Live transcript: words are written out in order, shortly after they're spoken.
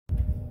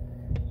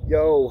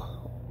Yo,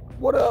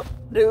 what up,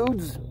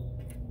 dudes?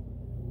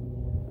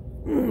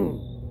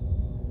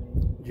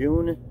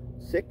 June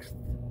 6th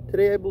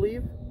today, I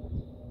believe.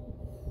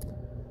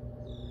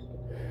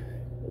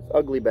 It's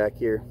ugly back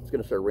here. It's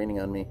gonna start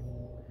raining on me.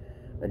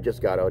 I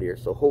just got out here,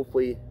 so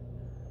hopefully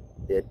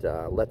it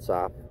lets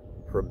off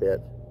for a bit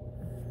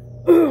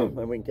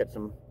and we can catch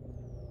some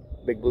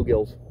big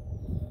bluegills.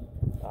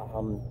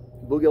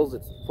 Bluegills,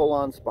 it's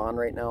full-on spawn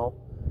right now,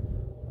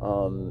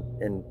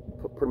 and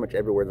pretty much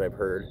everywhere that I've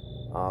heard.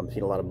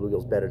 Seen a lot of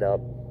bluegills bedded up.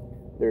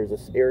 There's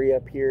this area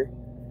up here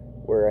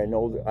where I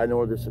know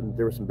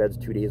there were some beds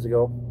 2 days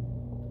ago,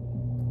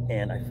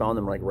 and I found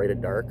them like right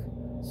at dark.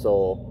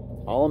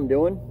 So all I'm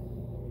doing,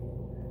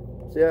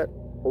 see that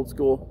old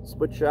school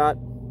split shot,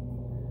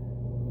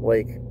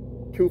 like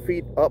 2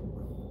 feet up,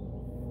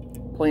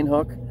 plain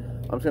hook.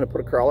 I'm just gonna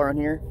put a crawler on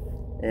here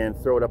and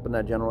throw it up in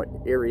that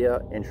general area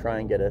and try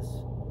and get us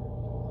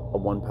a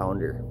 1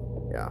 pounder.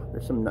 Yeah,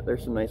 there's some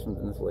nice ones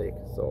in this lake.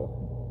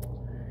 So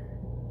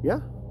yeah,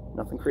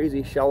 nothing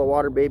crazy. Shallow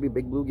water, baby,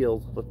 big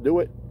bluegills. Let's do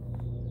it.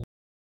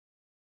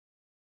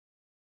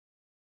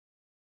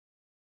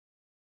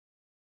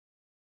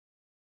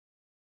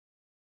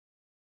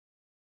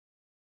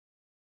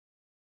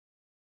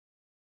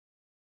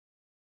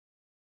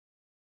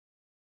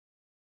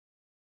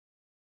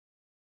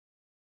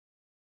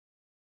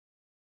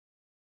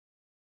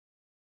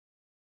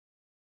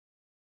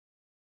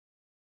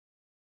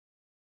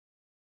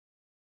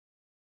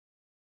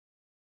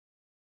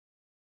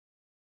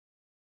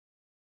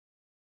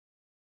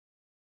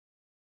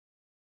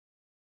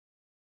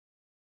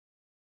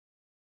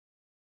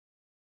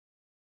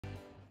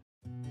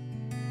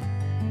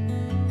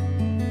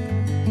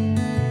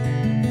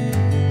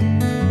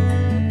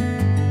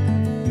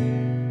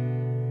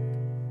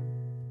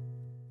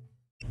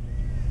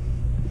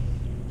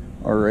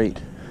 All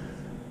right.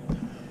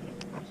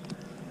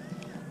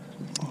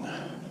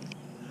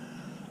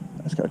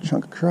 I just got a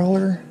chunk of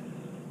crawler.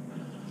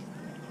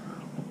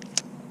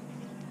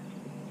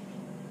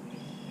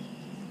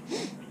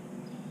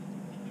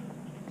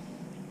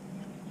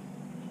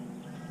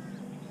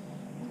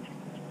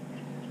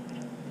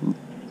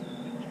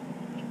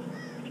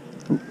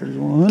 Oh, there's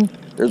one.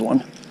 There's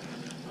one.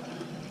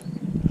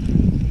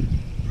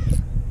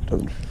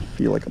 Doesn't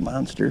feel like a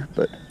monster,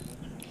 but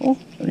oh,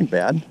 that ain't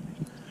bad.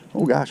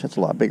 Oh gosh, that's a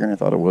lot bigger than I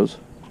thought it was.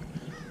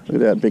 Look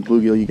at that big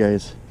bluegill, you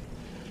guys.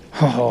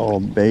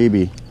 Oh,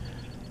 baby.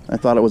 I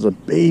thought it was a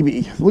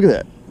baby. Look at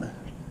that.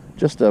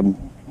 Just a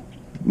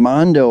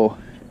mondo.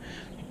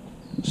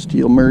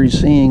 Steal Murray's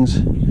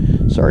sayings.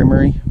 Sorry,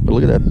 Murray, but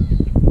look at that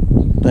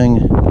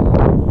thing.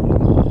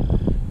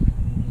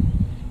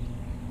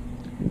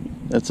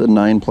 That's a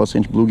 9+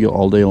 inch bluegill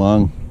all day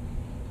long,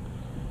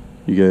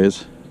 you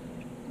guys.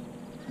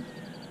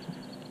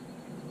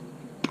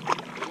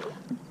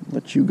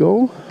 Let you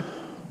go.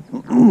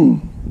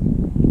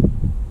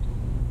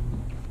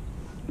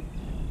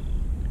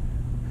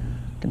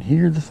 Can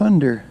hear the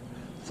thunder.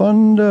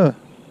 Thunder.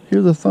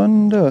 Hear the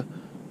thunder.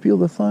 Feel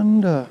the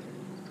thunder.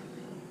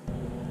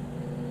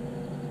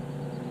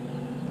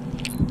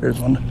 There's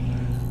one.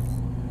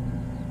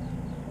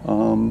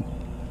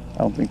 I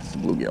don't think it's a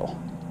bluegill.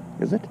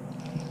 Is it?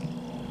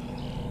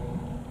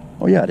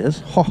 Oh yeah, it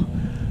is. Oh.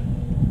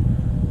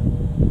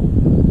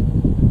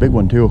 Big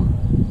one too.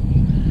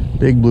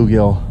 Big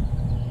bluegill.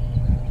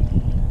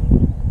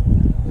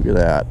 Look at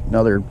that.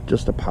 Another,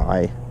 just a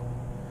pie.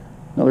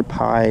 Another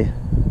pie.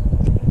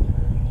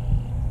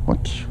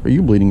 What are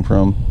you bleeding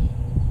from?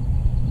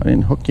 I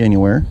didn't hook you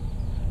anywhere.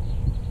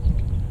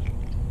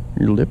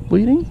 Your lip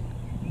bleeding?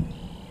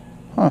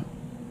 Huh.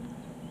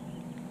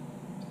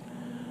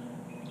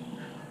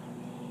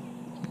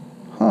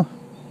 Huh.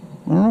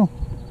 I don't know.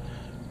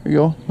 Here you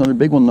go. Another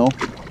big one though.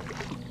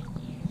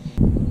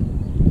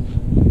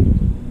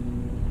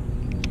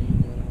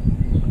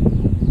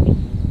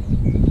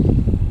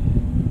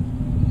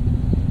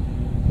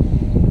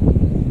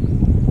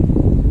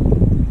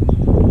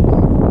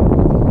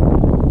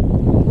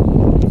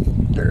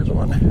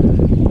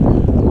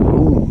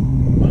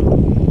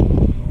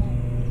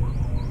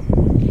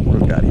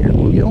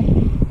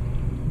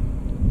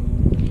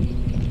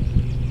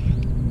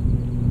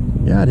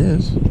 Yeah, it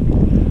is. Better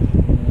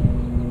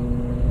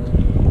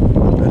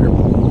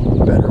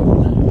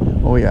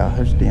one. Oh yeah,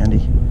 there's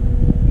Dandy.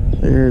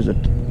 There's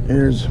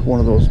one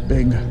of those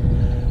big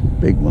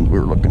ones we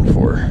were looking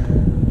for.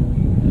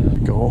 There we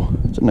go.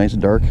 It's a nice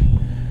dark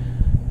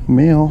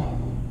male.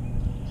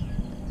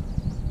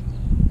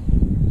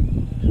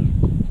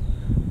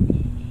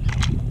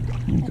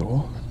 There you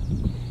go.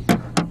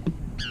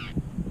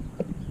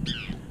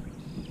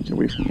 Get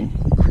away from me,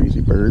 crazy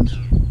birds.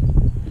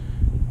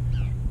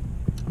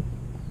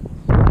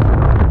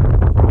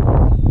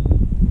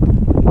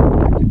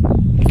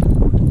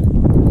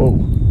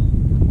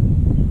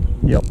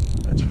 Yep,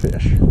 that's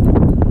fish.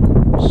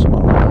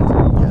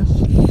 Smallmouth, yes.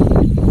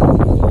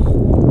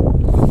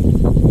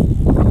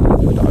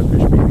 A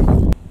dogfish, baby.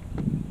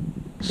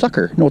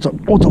 Sucker. No, it's a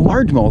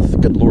largemouth.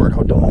 Good lord,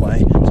 how dumb am I?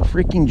 It's a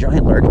freaking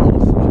giant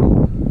largemouth.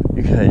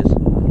 You guys,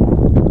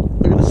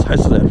 look at the size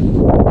size of that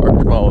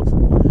largemouth.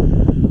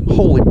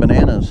 Holy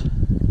bananas.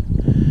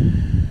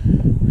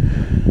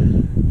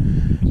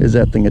 Is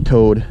that thing a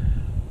toad?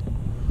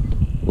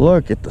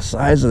 Look at the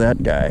size of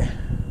that guy.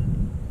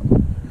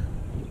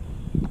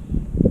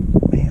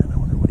 Man, I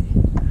wonder what he...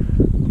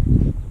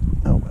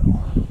 Oh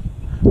well.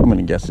 I'm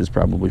gonna guess it's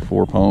probably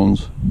 4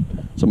 pounds.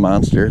 It's a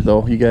monster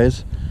though, you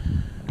guys.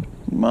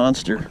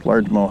 Monster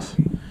largemouth.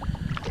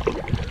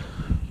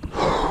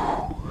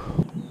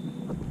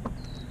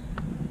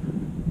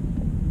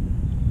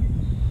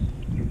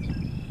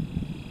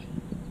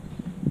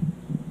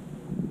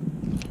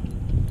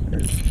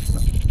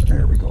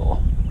 There we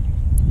go.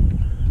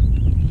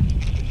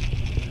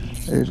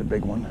 There's a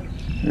big one.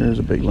 There's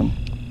a big one.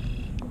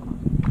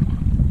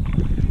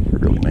 A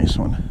really nice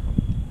one.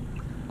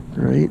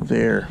 Right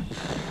there.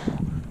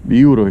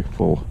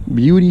 Beautiful.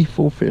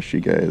 Beautiful fish, you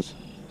guys.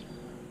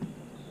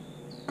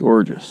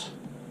 Gorgeous.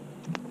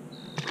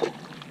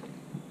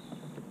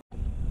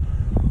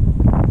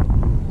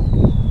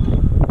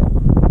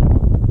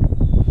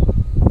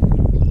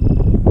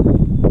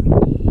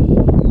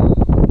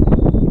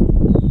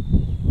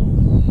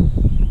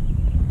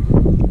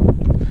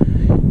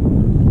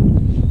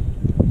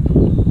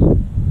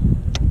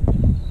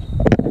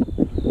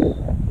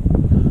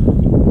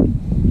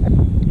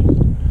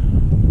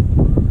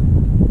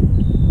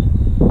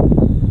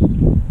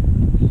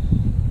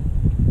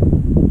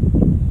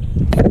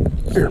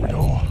 There we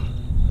go.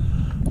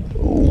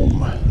 Boom.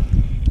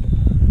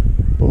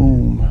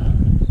 Boom.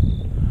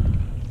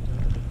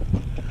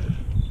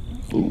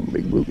 Boom,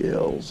 big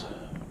bluegills.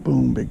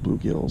 Boom, big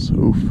bluegills.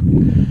 Oof.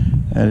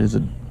 That is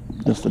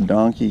just a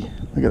donkey.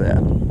 Look at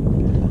that.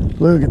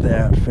 Look at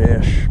that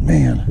fish.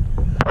 Man.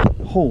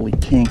 Holy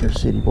tanker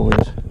city,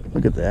 boys.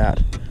 Look at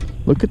that.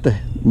 Look at the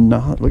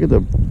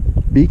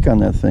beak on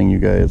that thing, you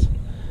guys.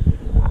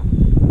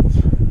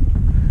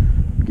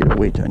 Get a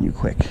weight on you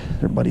quick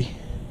there, buddy.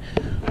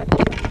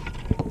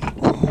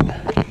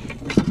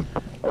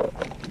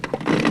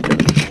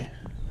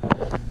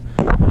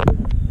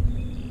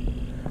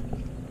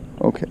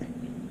 Okay.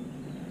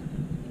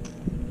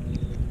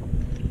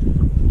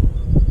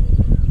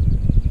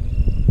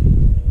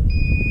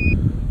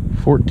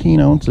 14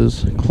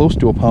 ounces, close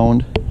to a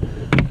pound.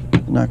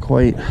 Not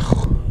quite.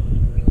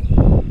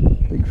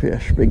 Big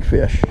fish, big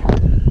fish.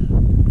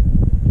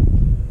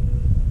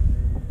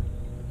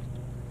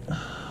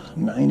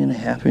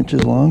 9.5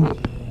 inches long.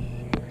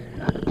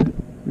 There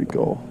we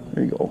go.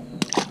 There you go.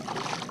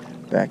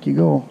 Back you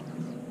go.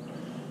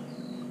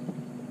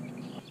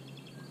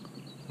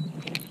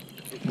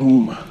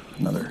 Boom.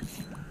 Another.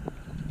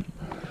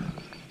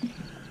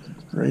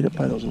 Right up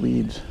by those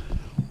weeds.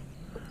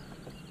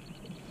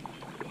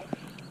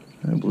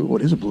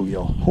 What is a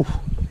bluegill?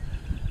 Oh,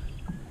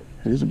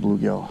 it is a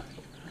bluegill.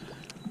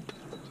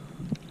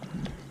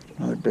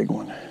 Another big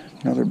one.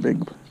 Another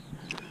big,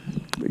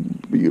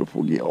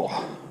 beautiful gill.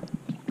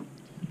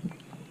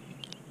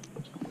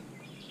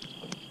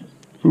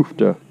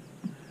 Oofta.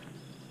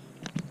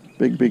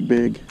 Big, big,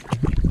 big.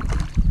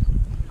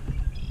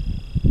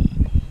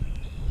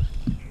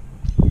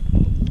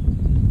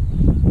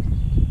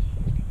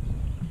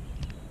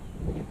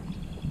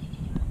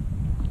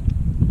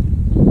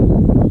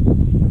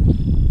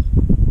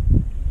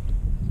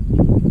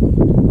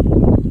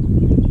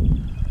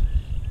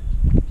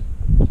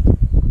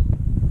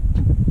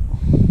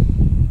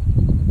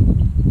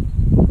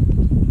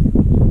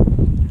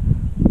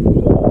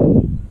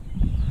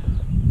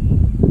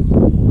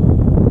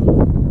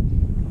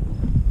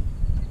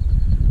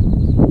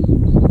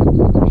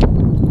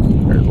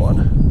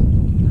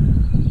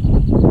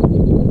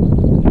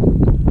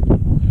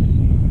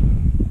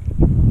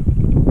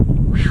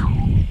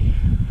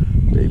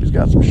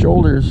 Got some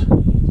shoulders.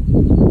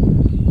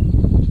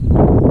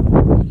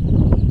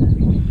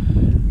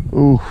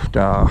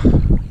 Oofda.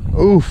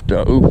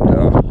 Oofda,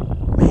 oofda.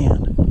 Man.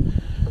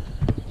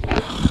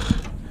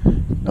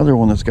 Another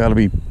one that's got to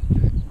be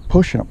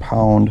pushing a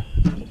pound.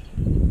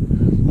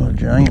 Another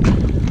giant.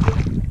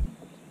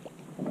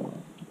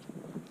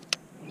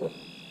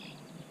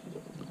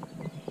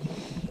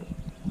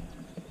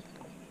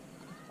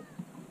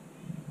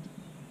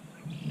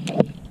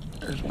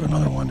 There's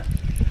another one.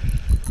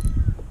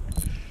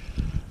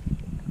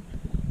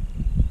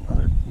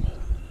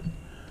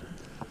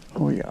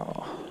 Oh yeah.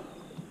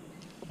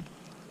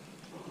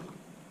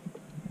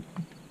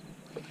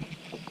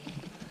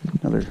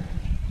 Another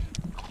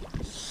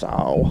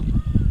sow.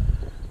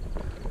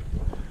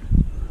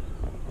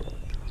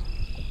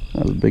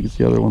 Not as big as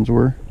the other ones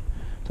were.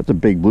 That's a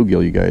big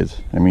bluegill, you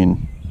guys. I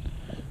mean,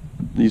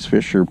 these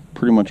fish are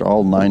pretty much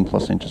all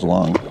 9+ inches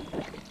long.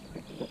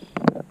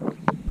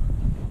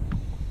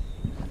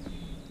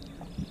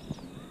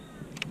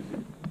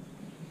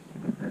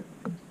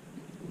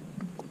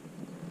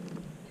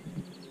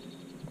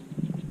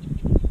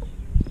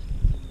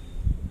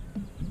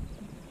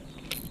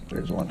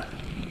 There's one.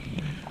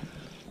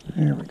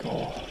 There we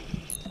go.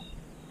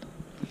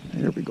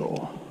 There we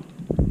go.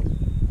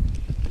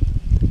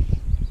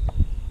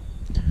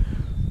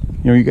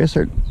 You know, you guys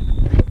start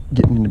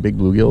getting into big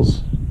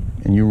bluegills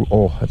and you,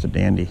 oh, that's a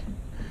dandy.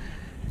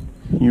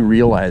 You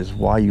realize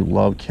why you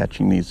love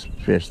catching these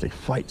fish. They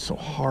fight so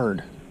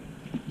hard.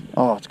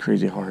 Oh, it's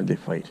crazy how hard they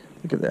fight.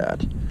 Look at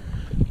that.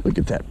 Look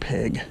at that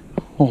pig.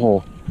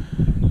 Oh,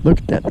 look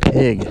at that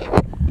pig.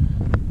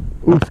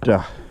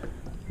 Oofta.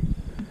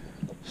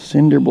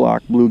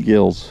 Cinderblock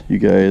bluegills, you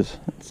guys.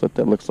 That's what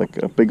that looks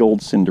like, a big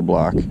old cinder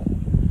block.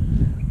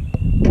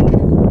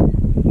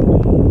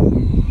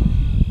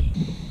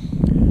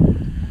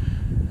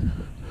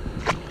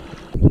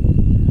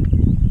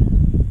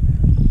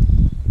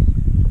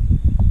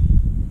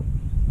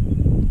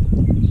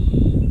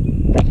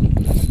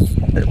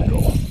 There we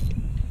go.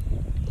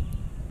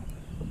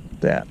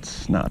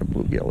 That's not a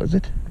bluegill, is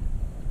it?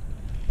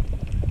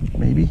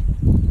 Maybe?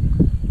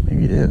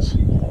 Maybe it is.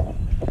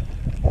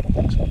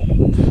 It's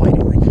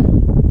fighting like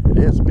it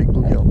is a big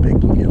bluegill, big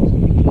bluegill.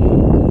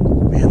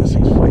 Man, this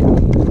thing's fighting.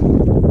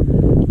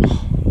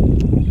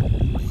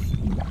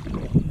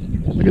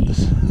 Look at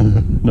this.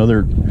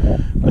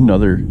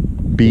 another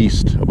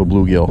beast of a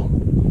bluegill.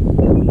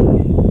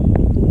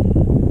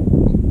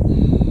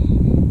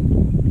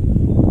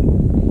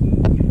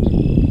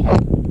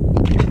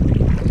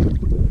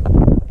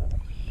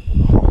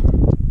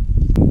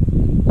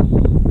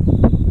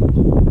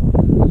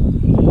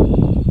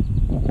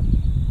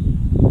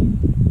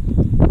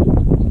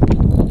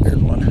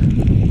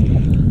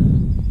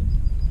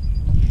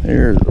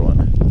 There's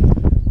one.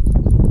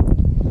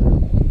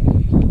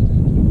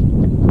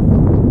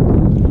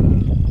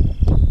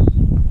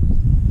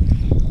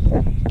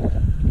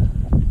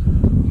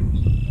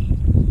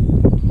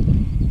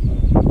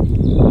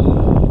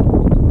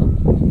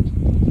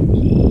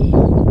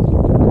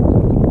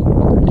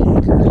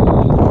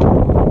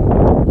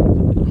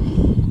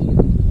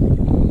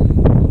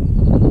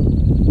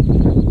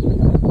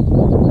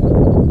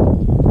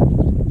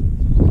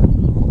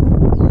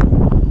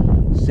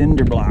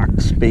 Cinder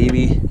blocks,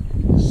 baby.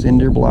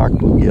 Cinderblock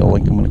bluegill, I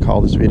think I'm going to call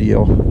this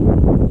video.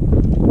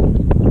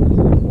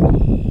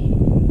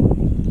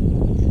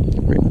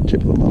 Right in the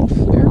tip of the mouth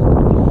there.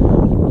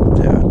 Look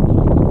at that.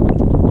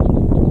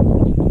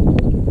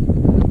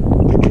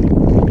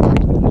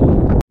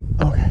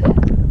 Okay.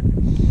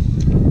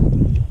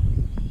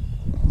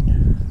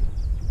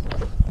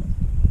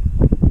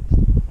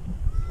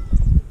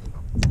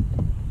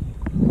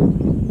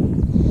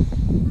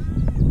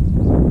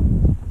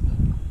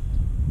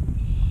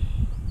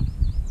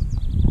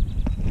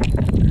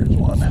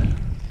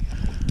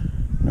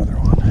 Another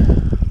one.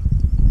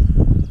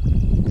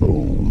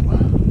 Boom.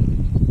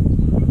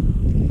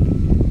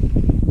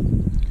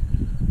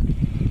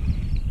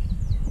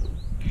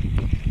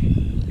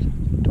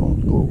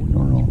 Don't go.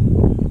 No.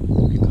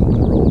 You caught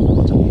the roll.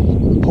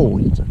 Oh,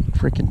 it's a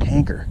freaking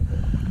tanker.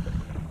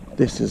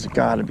 This has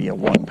got to be a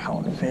 1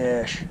 pound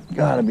fish.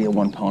 Got to be a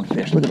 1 pound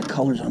fish. Look at the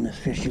colors on this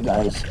fish, you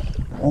guys.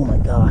 Oh my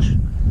gosh.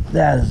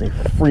 That is a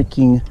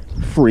freaking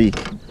freak.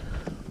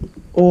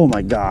 Oh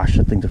my gosh,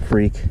 that thing's a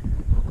freak.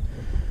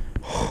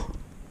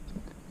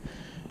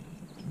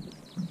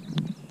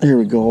 There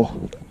we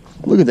go.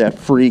 Look at that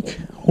freak.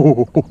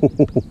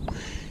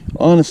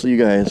 Honestly, you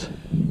guys.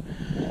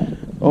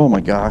 Oh my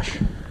gosh.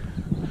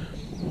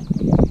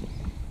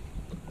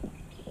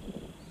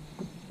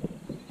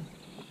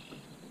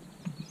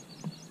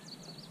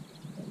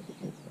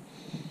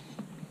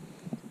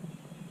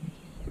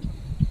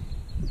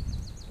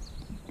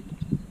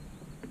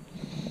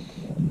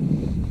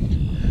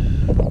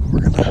 We're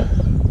gonna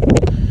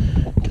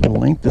get a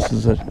length. This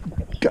is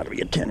gotta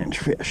be a 10-inch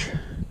fish.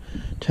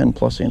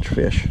 10+ inch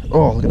fish.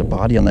 Oh, look at the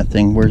body on that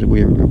thing. Where's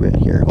we at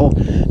here? Oh,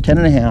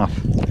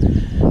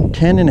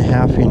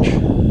 10.5 inch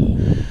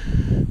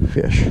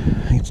fish. I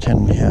think it's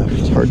 10.5.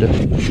 It's hard to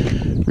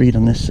read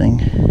on this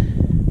thing.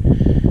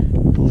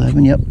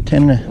 11, yep,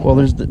 10. Well,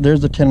 there's the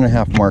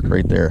 10.5 mark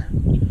right there.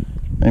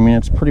 I mean,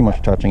 it's pretty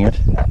much touching it.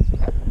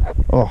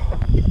 Oh.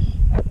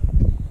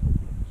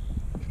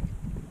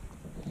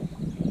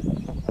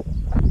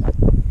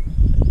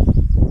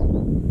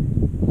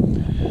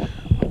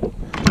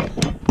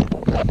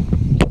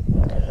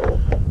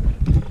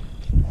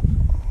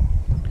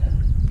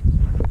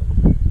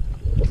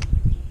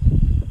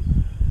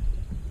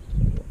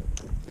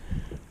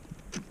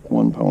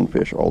 Pound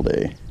fish all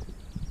day.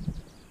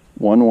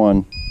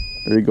 1-1.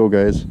 There you go,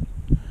 guys.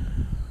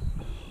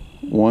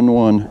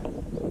 1-1.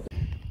 Look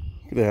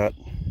at that.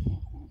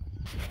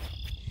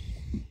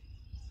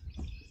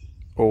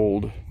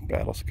 Old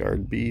battle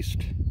scarred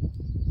beast.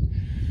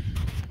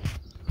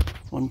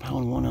 1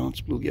 pound 1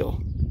 ounce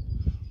bluegill.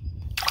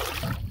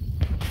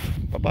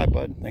 Bye bye,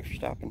 bud. Thanks for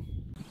stopping.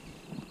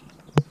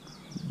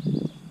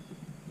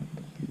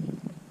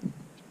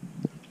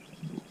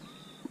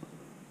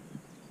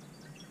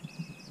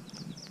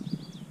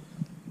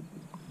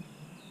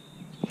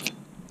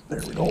 There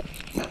we go.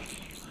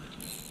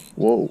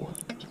 Whoa.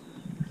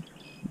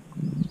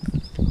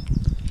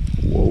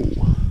 Whoa.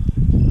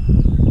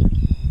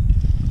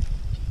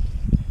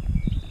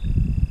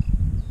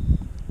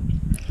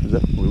 Is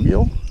that a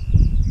bluegill?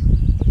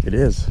 It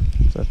is.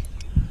 Is that,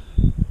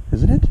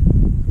 isn't it?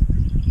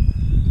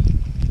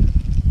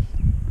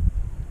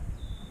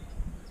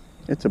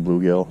 It's a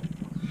bluegill.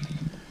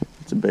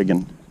 It's a big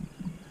one.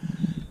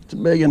 It's a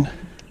big one.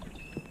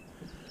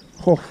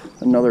 Oh,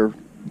 another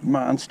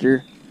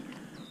monster.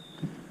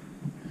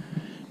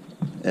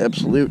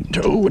 Absolute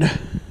toad.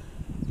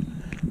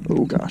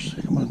 Oh gosh,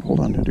 come on, hold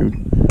on here, dude.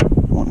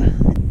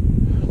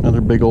 Another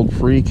big old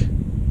freak.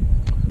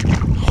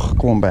 Oh,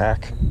 going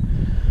back.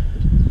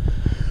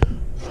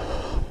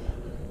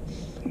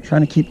 I'm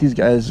trying to keep these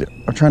guys,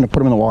 I'm trying to put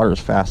them in the water as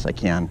fast as I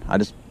can. I'm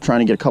just trying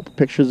to get a couple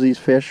pictures of these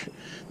fish.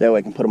 That way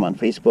I can put them on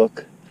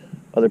Facebook.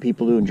 Other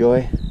people to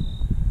enjoy.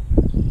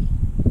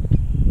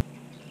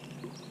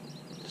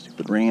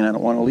 Stupid rain, I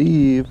don't want to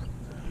leave.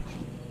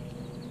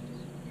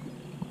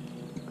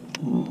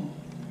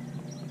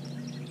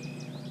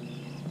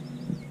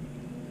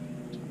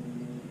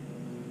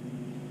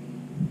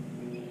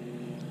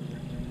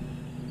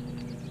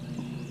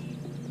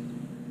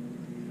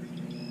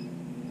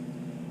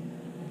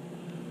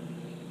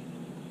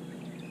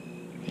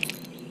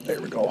 There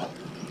we go.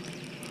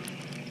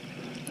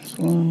 This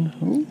one.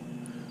 Ooh.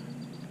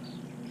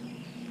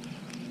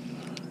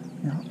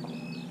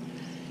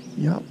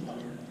 Yep.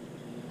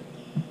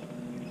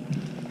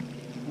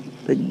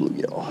 Big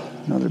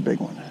bluegill. Another big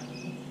one.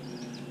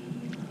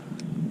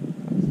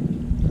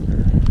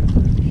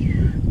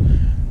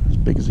 As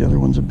big as the other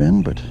ones have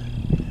been, but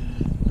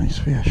nice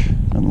fish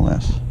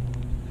nonetheless.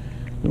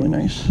 Really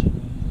nice.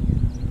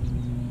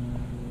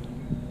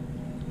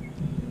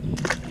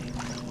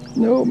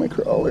 No, my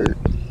crawler.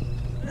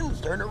 It's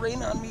starting to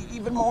rain on me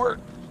even more.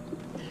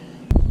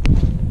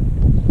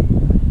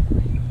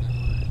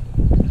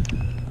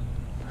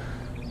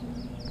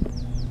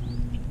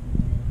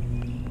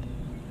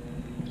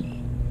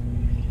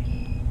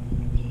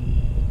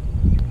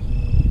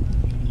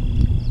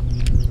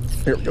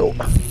 There we go.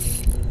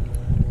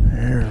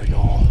 There we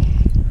go.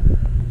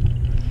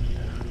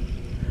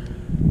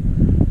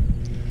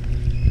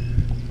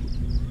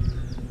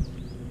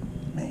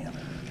 Man,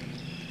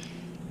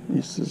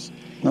 this is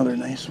another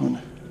nice one.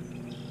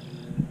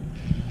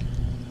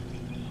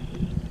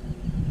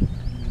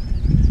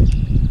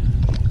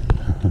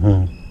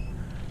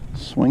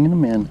 Swinging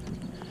them in.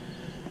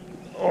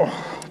 Oh.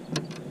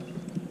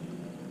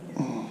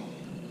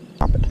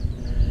 Pop it.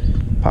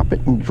 Pop it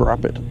and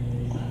drop it.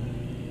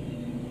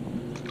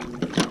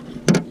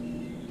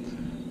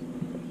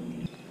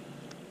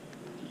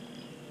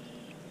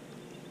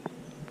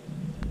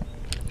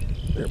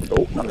 There we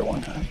go, another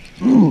one.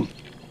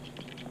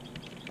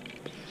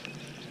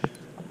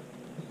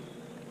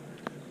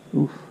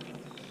 Oof.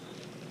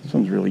 This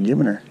one's really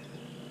giving her.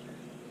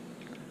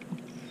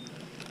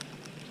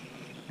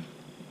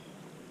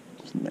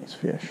 It's a nice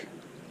fish.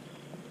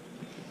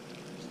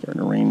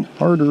 Starting to rain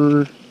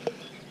harder.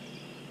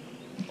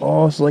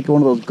 Oh, it's like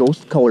one of those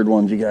ghost colored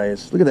ones, you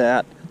guys. Look at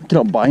that. Look at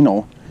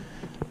albino.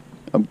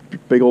 A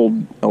big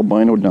old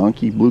albino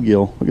donkey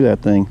bluegill. Look at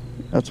that thing.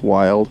 That's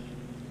wild.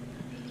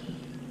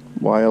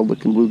 Wild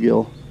looking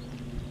bluegill.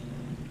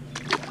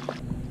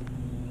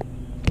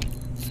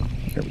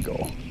 There we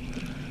go.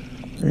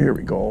 There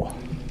we go.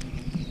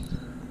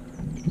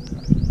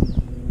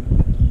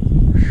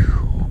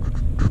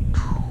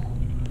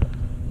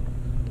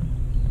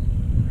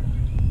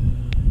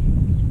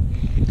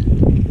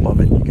 Love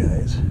it, you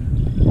guys.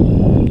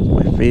 It's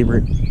my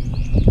favorite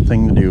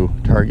thing to do.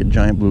 Target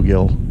giant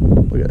bluegill.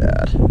 Look at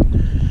that.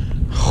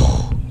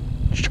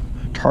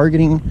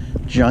 Targeting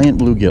giant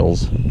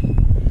bluegills.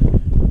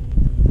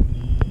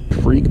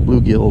 Freak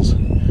bluegills.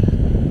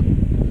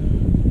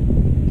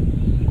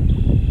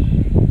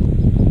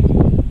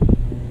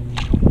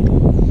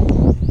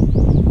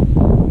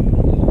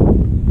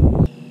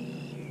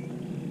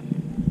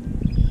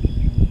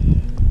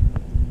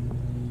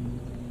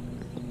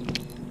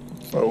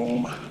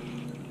 Boom.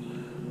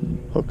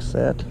 Hook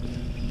set.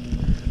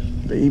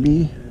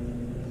 Baby.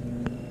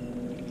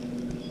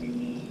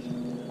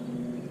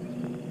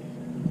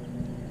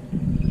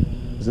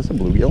 Is this a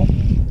bluegill?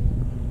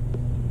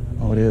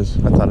 Oh, it is.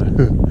 I thought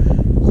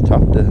it's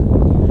tough to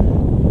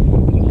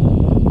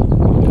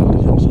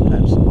kill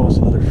sometimes. Oh, it's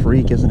another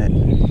freak, isn't it?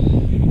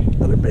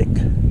 Another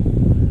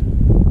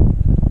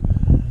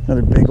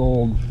big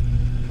old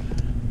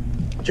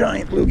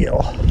giant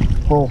bluegill.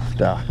 Oh,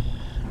 duh.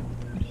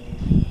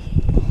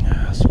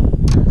 Yes.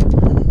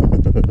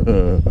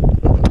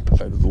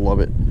 I just love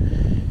it.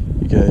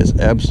 You guys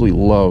absolutely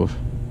love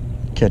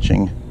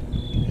catching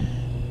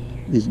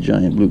these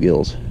giant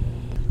bluegills.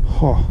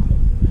 Oh.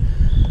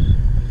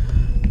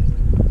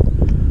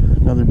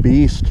 Another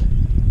beast.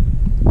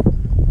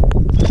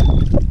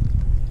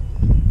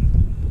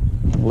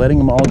 Letting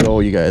them all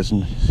go, you guys,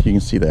 and you can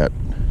see that.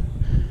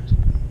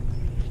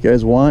 You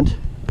guys want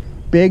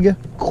big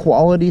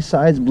quality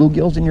size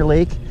bluegills in your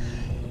lake?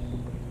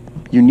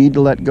 You need to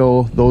let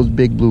go those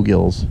big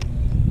bluegills.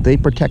 They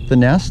protect the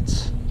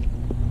nests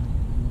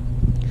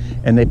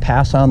and they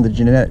pass on the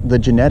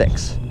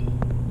genetics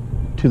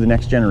to the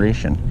next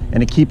generation,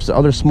 and it keeps the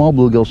other small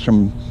bluegills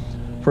from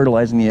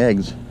fertilizing the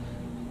eggs.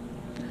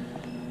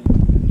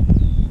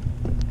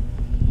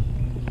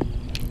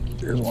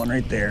 There's one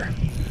right there.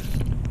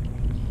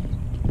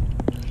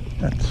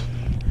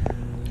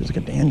 Feels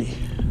like a dandy.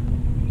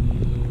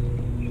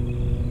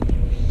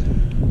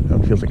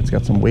 It feels like it's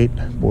got some weight,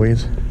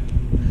 boys.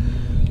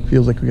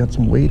 Feels like we got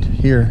some weight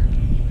here.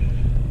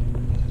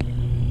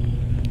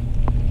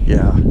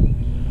 Yeah.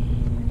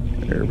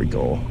 There we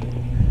go.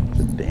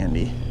 It's a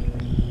dandy.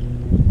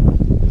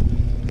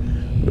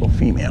 Little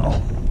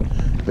female.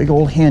 Big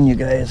old hen, you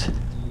guys.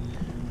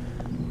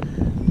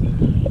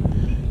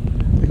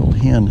 Big old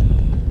hen.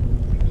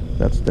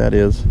 That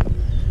is.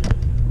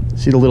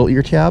 See the little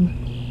ear tab?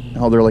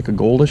 How they're like a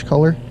goldish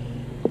color?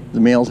 The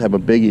males have a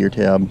big ear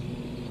tab.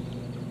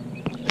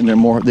 And they have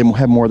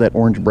more of that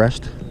orange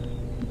breast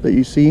that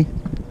you see.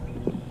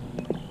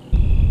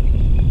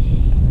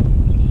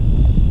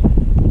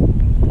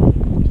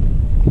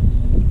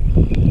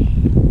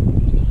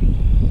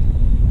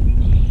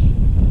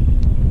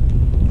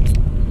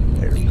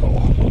 There we go.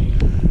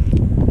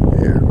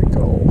 There we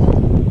go.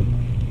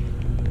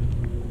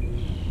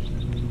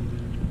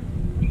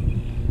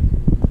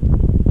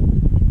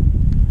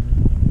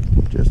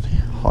 Just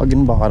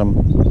hugging bottom.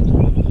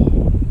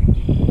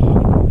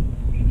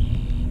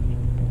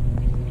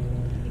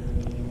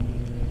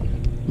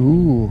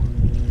 Ooh,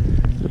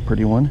 there's a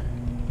pretty one.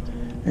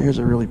 There's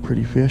a really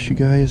pretty fish, you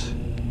guys.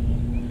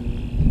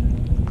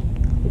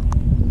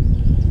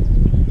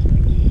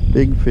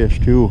 Big fish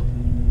too.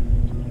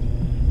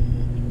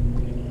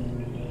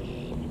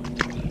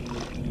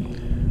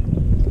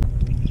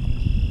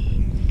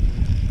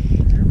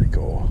 There we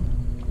go.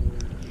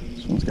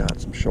 This one's got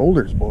some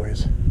shoulders,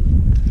 boys.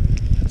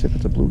 That's if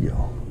it's a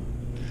bluegill.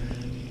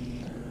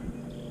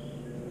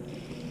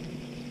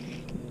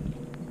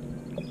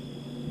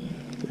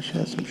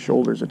 Has some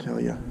shoulders, I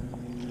tell you.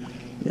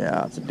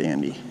 Yeah, it's a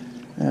dandy.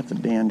 That's a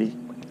dandy.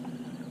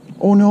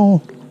 Oh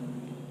no!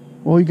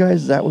 Well, you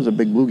guys, that was a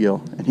big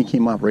bluegill, and he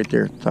came up right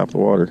there at the top of the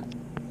water.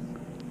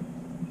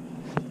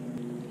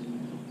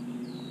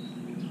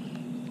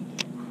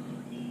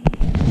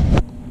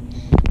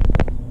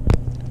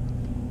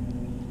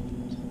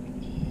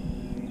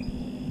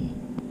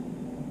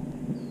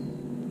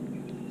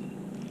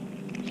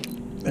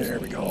 There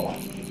we go.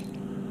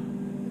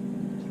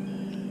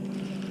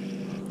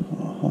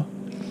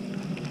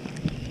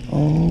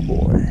 Oh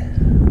boy.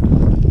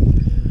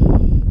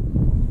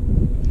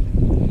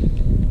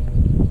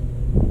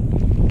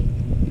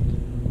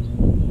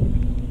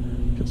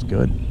 Feels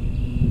good.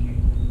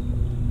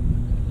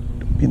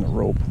 Don't be in the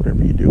rope,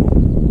 whatever you do.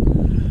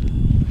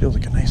 Feels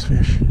like a nice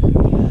fish.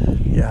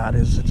 Yeah, it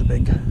is. It's a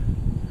big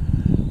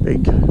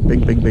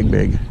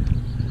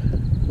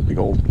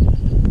old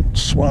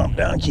swamp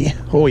donkey.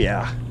 Oh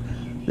yeah.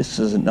 This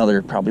is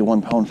another probably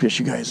 1 pound fish,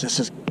 you guys. This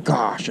is,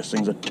 gosh, this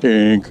thing's a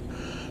tank.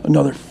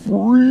 Another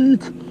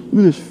freak.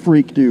 Look at this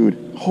freak, dude.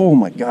 Oh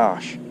my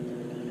gosh.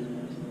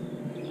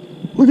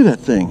 Look at that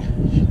thing.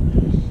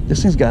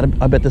 This thing's got,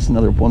 I bet this is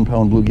another 1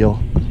 pound bluegill.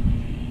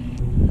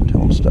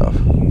 Tell him stuff.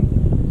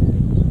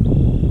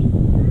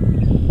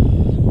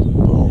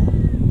 Boom.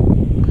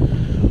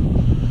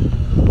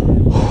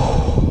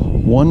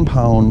 1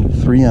 pound,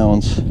 3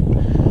 ounce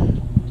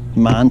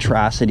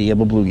monstrosity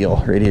of a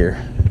bluegill right here.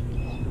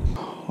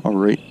 All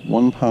right,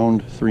 1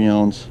 pound, 3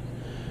 ounce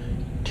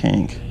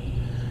tank.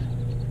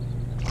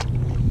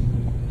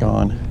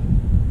 Gone.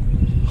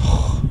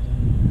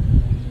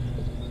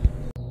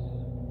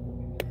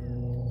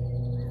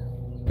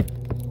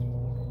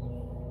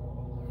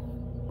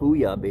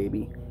 Booyah,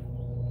 baby.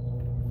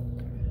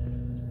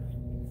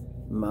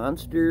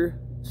 MONSTER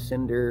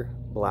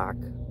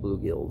Cinderblock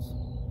Bluegills.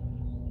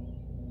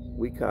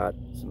 We caught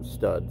some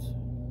studs.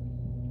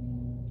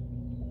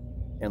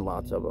 And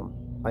lots of them.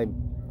 I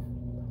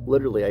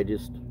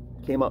just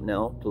came up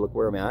now to look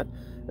where I'm at,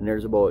 and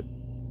there's about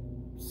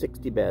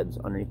 60 beds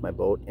underneath my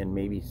boat and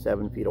maybe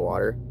 7 feet of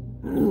water.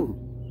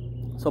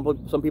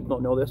 Some people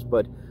don't know this,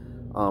 but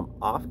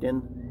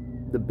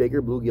often the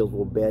bigger bluegills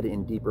will bed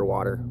in deeper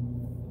water.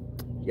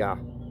 Yeah.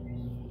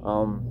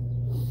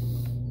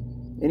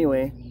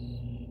 Anyway,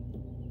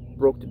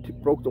 broke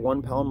the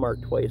 1 pound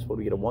mark twice. What do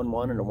we get, a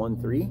 1.1 and a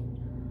 1.3?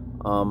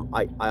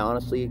 I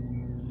honestly,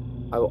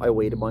 I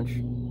weighed a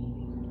bunch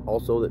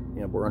also that,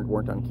 you know,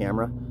 weren't on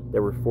camera.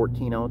 There were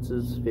 14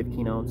 ounces,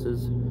 15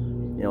 ounces.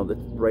 You know,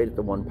 that's right at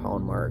the 1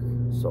 pound mark.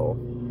 So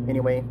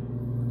anyway,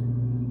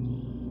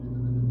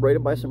 right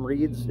up by some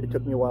reeds. It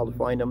took me a while to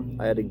find them.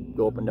 I had to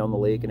go up and down the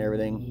lake and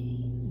everything.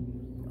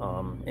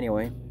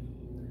 Anyway,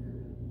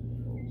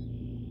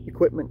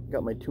 equipment,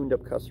 got my tuned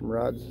up custom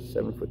rods,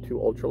 7'2"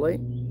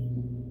 ultralight,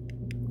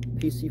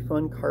 PC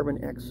Fun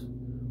Carbon X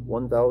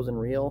 1000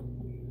 reel,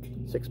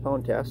 6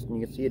 pound test, and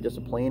you can see it just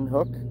a plain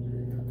hook,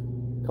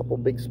 a couple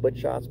big split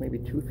shots, maybe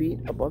 2 feet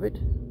above it,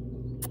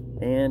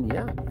 and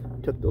yeah,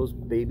 took those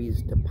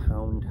babies to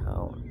Pound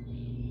Town,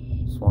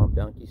 Swamp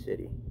Donkey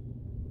City.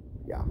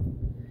 Yeah.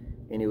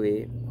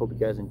 Anyway, hope you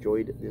guys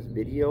enjoyed this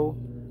video.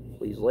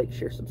 Please like,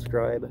 share,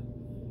 subscribe,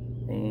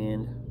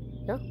 and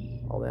yeah,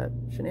 all that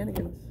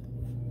shenanigans.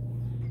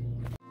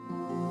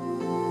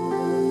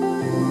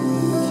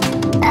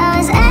 I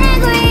was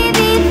angry.